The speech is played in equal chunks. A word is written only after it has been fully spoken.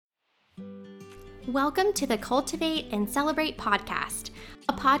Welcome to the Cultivate and Celebrate podcast,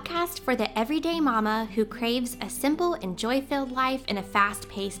 a podcast for the everyday mama who craves a simple and joy-filled life in a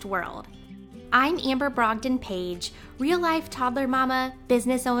fast-paced world. I'm Amber Brogdon Page, real-life toddler mama,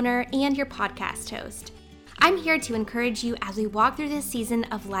 business owner, and your podcast host. I'm here to encourage you as we walk through this season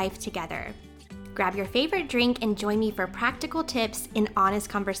of life together. Grab your favorite drink and join me for practical tips and honest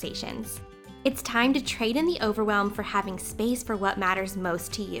conversations. It's time to trade in the overwhelm for having space for what matters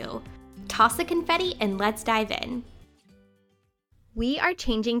most to you. Toss the confetti and let's dive in. We are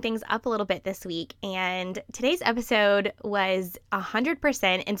changing things up a little bit this week, and today's episode was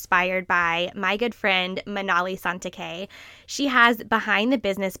 100% inspired by my good friend Manali Santake. She has Behind the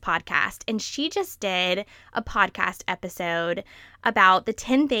Business podcast, and she just did a podcast episode about the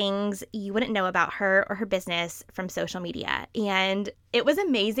 10 things you wouldn't know about her or her business from social media. And it was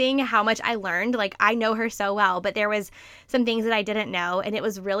amazing how much I learned. Like, I know her so well, but there was some things that I didn't know, and it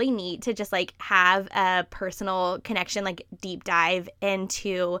was really neat to just have a personal connection, deep dive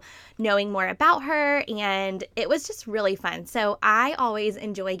into knowing more about her, and it was just really fun. So I always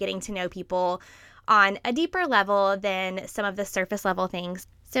enjoy getting to know people on a deeper level than some of the surface level things.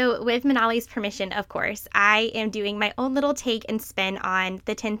 So with Manali's permission, of course, I am doing my own little take and spin on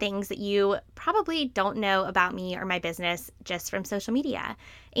the 10 things that you probably don't know about me or my business just from social media.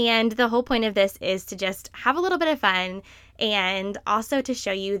 And the whole point of this is to just have a little bit of fun and also to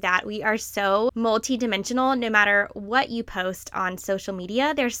show you that we are so multidimensional. No matter what you post on social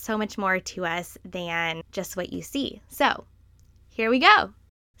media, there's so much more to us than just what you see. So here we go.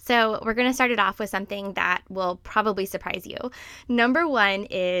 So we're going to start it off with something that will probably surprise you. Number one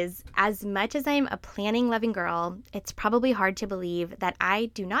is, as much as I'm a planning loving girl, it's probably hard to believe that I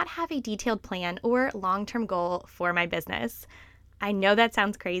do not have a detailed plan or long-term goal for my business. I know that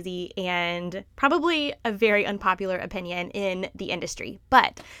sounds crazy and probably a very unpopular opinion in the industry,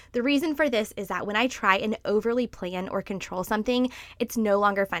 but the reason for this is that when I try and overly plan or control something, it's no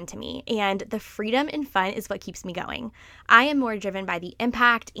longer fun to me, and the freedom and fun is what keeps me going. I am more driven by the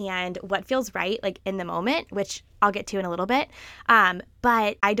impact and what feels right, in the moment, which I'll get to in a little bit,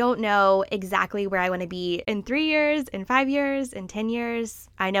 but I don't know exactly where I want to be in 3 years, in 5 years, in 10 years.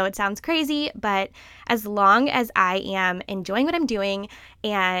 I know it sounds crazy, but as long as I am enjoying what I'm doing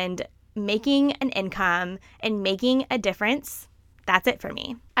and making an income and making a difference, that's it for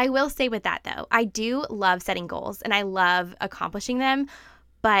me. I will say with that though, I do love setting goals and I love accomplishing them,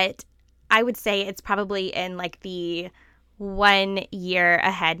 but I would say it's probably in the 1 year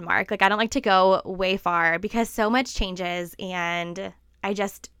ahead mark. I don't like to go way far because so much changes and I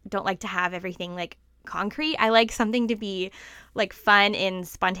just don't like to have everything concrete. I like something to be fun and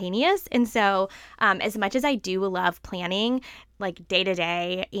spontaneous. And so as much as I do love planning day to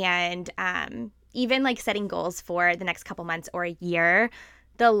day and even setting goals for the next couple months or a year,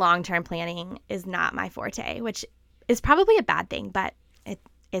 the long-term planning is not my forte, which is probably a bad thing, but it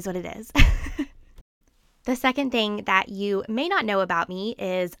is what it is. The second thing that you may not know about me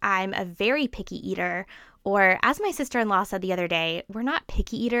is I'm a very picky eater, or as my sister-in-law said the other day, we're not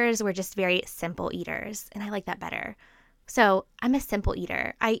picky eaters, we're just very simple eaters, and I like that better. So I'm a simple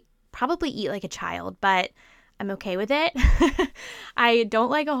eater. I probably eat like a child, but I'm okay with it. I don't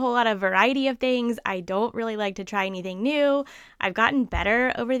like a whole lot of variety of things. I don't really like to try anything new. I've gotten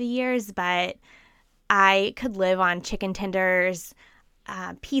better over the years, but I could live on chicken tenders,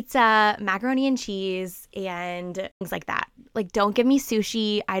 pizza, macaroni and cheese, and things like that. Don't give me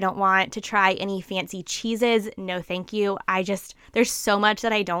sushi. I don't want to try any fancy cheeses. No, thank you. There's so much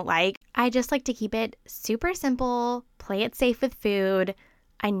that I don't like. I just like to keep it super simple, play it safe with food.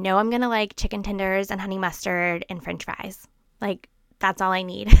 I know I'm going to like chicken tenders and honey mustard and French fries. That's all I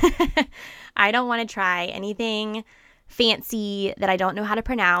need. I don't want to try anything fancy that I don't know how to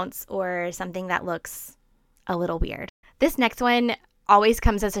pronounce or something that looks a little weird. This next one always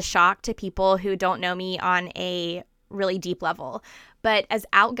comes as a shock to people who don't know me on a really deep level. But as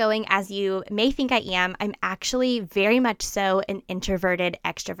outgoing as you may think I am, I'm actually very much so an introverted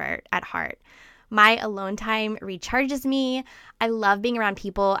extrovert at heart. My alone time recharges me. I love being around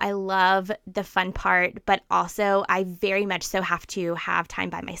people. I love the fun part, but also I very much so have to have time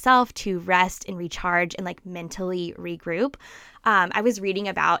by myself to rest and recharge and mentally regroup. I was reading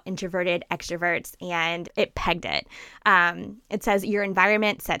about introverted extroverts and it pegged it. It says your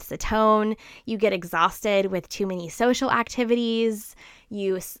environment sets the tone. You get exhausted with too many social activities.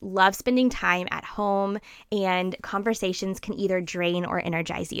 You love spending time at home, and conversations can either drain or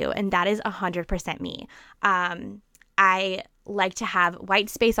energize you. And that is 100% me. I like to have white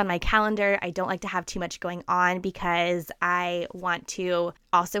space on my calendar. I don't like to have too much going on because I want to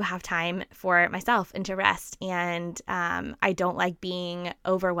also have time for myself and to rest. And I don't like being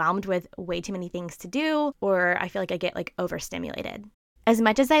overwhelmed with way too many things to do, or I feel like I get like overstimulated. As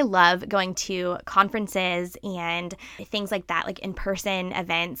much as I love going to conferences and things like that, like in-person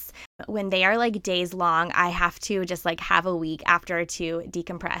events, when they are like days long, I have to just like have a week after to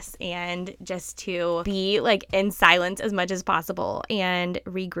decompress and just to be like in silence as much as possible and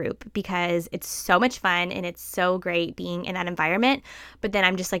regroup, because it's so much fun and it's so great being in that environment, but then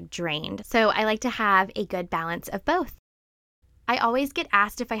I'm just like drained. So I like to have a good balance of both. I always get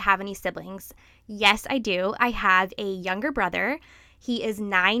asked if I have any siblings. Yes, I do. I have a younger brother. He is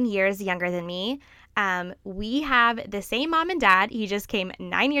 9 years younger than me. We have the same mom and dad. He just came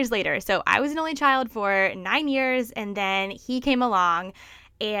 9 years later. So I was an only child for 9 years, and then he came along.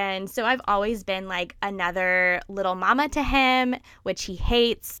 And so I've always been like another little mama to him, which he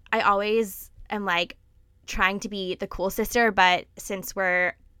hates. I always am like trying to be the cool sister, but since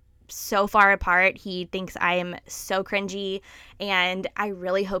we're so far apart, he thinks I am so cringy, and I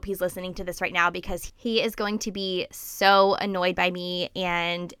really hope he's listening to this right now, because he is going to be so annoyed by me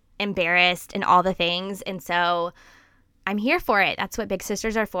and embarrassed and all the things. And so I'm here for it. That's what big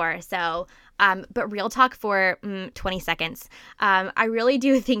sisters are for. So but real talk for 20 seconds. I really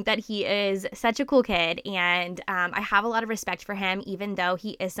do think that he is such a cool kid, and I have a lot of respect for him, even though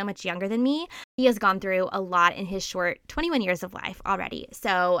he is so much younger than me. He has gone through a lot in his short 21 years of life already.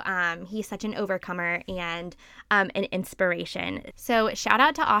 So he's such an overcomer and an inspiration. So shout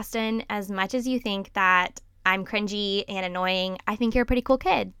out to Austin. As much as you think that I'm cringy and annoying, I think you're a pretty cool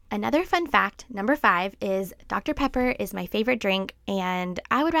kid. Another fun fact, number 5, is Dr. Pepper is my favorite drink, and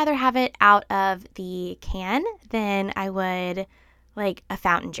I would rather have it out of the can than I would like a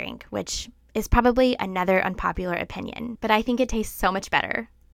fountain drink, which is probably another unpopular opinion, but I think it tastes so much better.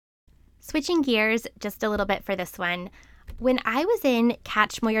 Switching gears just a little bit for this one. When I was in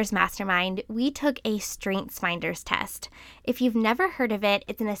Catch Moyer's mastermind, we took a StrengthsFinders test. If you've never heard of it,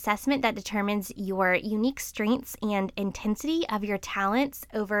 it's an assessment that determines your unique strengths and intensity of your talents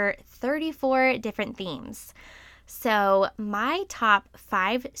over 34 different themes. So my top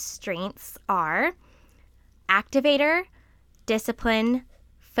 5 strengths are activator, discipline,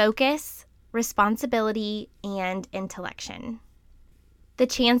 focus, responsibility, and intellection. The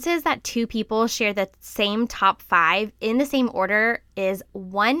chances that 2 people share the same top 5 in the same order is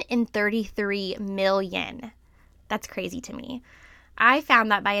 1 in 33 million. That's crazy to me. I found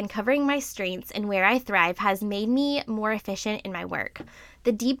that by uncovering my strengths and where I thrive has made me more efficient in my work.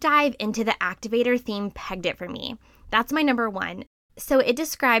 The deep dive into the activator theme pegged it for me. That's my number 1. So it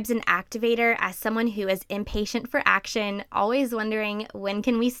describes an activator as someone who is impatient for action, always wondering when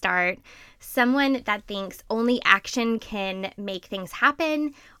can we start, someone that thinks only action can make things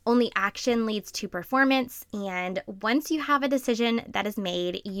happen, only action leads to performance, and once you have a decision that is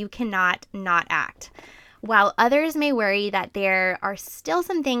made, you cannot not act. While others may worry that there are still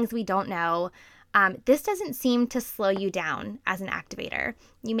some things we don't know, this doesn't seem to slow you down as an activator.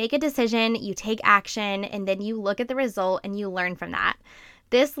 You make a decision, you take action, and then you look at the result and you learn from that.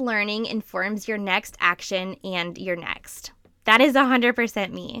 This learning informs your next action and your next. That is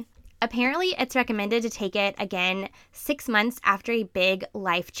 100% me. Apparently, it's recommended to take it again 6 months after a big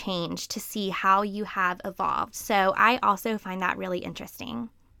life change to see how you have evolved. So I also find that really interesting.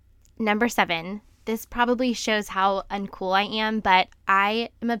 Number 7. This probably shows how uncool I am, but I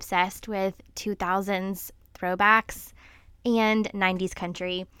am obsessed with 2000s throwbacks and 90s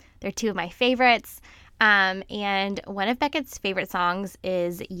country. They're 2 of my favorites. And one of Beckett's favorite songs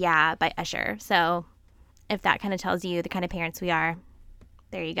is Yeah by Usher. So if that kind of tells you the kind of parents we are,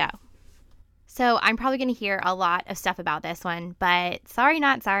 there you go. So I'm probably going to hear a lot of stuff about this one, but sorry,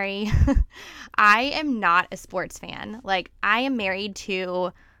 not sorry. I am not a sports fan. Like, I am married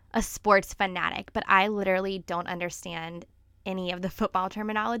to a sports fanatic, but I literally don't understand any of the football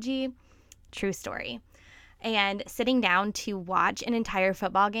terminology. True story. And sitting down to watch an entire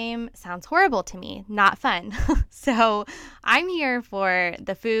football game sounds horrible to me, not fun. So I'm here for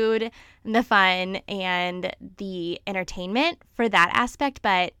the food, and the fun, and the entertainment for that aspect.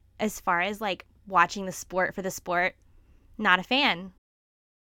 But as far as like watching the sport for the sport, not a fan.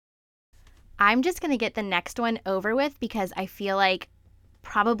 I'm just going to get the next one over with because I feel like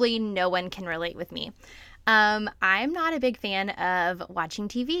probably no one can relate with me. I'm not a big fan of watching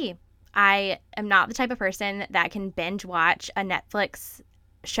TV. I am not the type of person that can binge watch a Netflix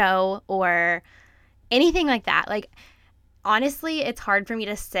show or anything like that. Like, honestly, it's hard for me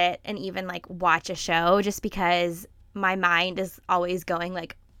to sit and even like watch a show just because my mind is always going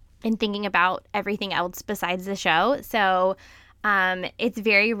like and thinking about everything else besides the show. So it's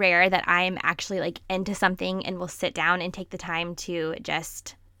very rare that I'm actually like into something and will sit down and take the time to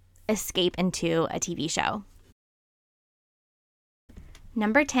just escape into a TV show.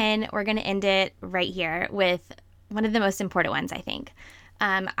 Number 10, we're going to end it right here with one of the most important ones, I think.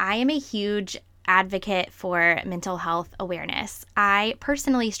 I am a huge advocate for mental health awareness. I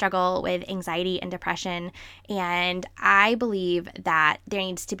personally struggle with anxiety and depression, and I believe that there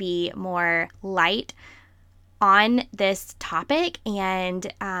needs to be more light on this topic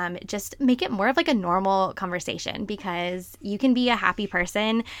and just make it more of like a normal conversation, because you can be a happy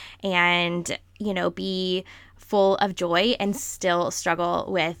person and, be full of joy and still struggle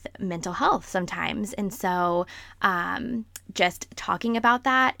with mental health sometimes. And so just talking about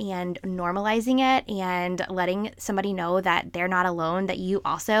that and normalizing it and letting somebody know that they're not alone, that you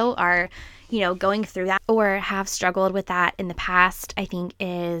also are, going through that or have struggled with that in the past, I think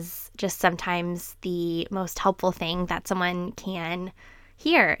is just sometimes the most helpful thing that someone can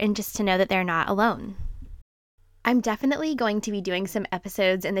hear, and just to know that they're not alone. I'm definitely going to be doing some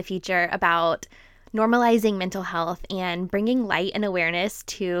episodes in the future about normalizing mental health and bringing light and awareness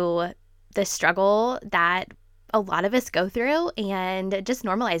to the struggle that a lot of us go through, and just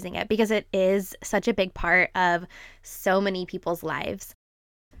normalizing it, because it is such a big part of so many people's lives.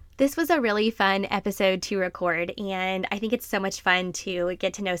 This was a really fun episode to record, and I think it's so much fun to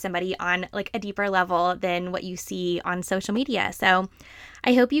get to know somebody on like a deeper level than what you see on social media. So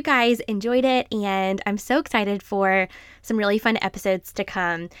I hope you guys enjoyed it, and I'm so excited for some really fun episodes to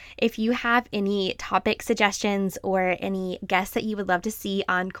come. If you have any topic suggestions or any guests that you would love to see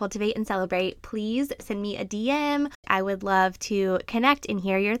on Cultivate and Celebrate, please send me a DM. I would love to connect and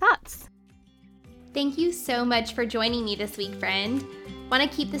hear your thoughts. Thank you so much for joining me this week, friend. Want to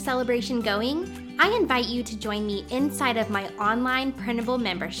keep the celebration going? I invite you to join me inside of my online printable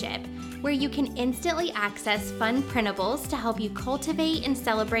membership, where you can instantly access fun printables to help you cultivate and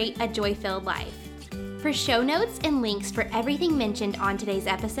celebrate a joy-filled life. For show notes and links for everything mentioned on today's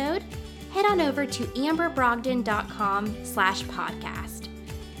episode, head on over to amberbrogdon.com/podcast.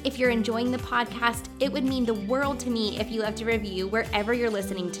 If you're enjoying the podcast, it would mean the world to me if you left a review wherever you're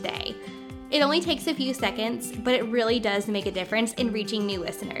listening today. It only takes a few seconds, but it really does make a difference in reaching new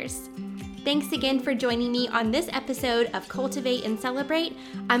listeners. Thanks again for joining me on this episode of Cultivate and Celebrate.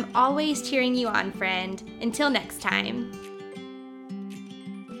 I'm always cheering you on, friend. Until next time.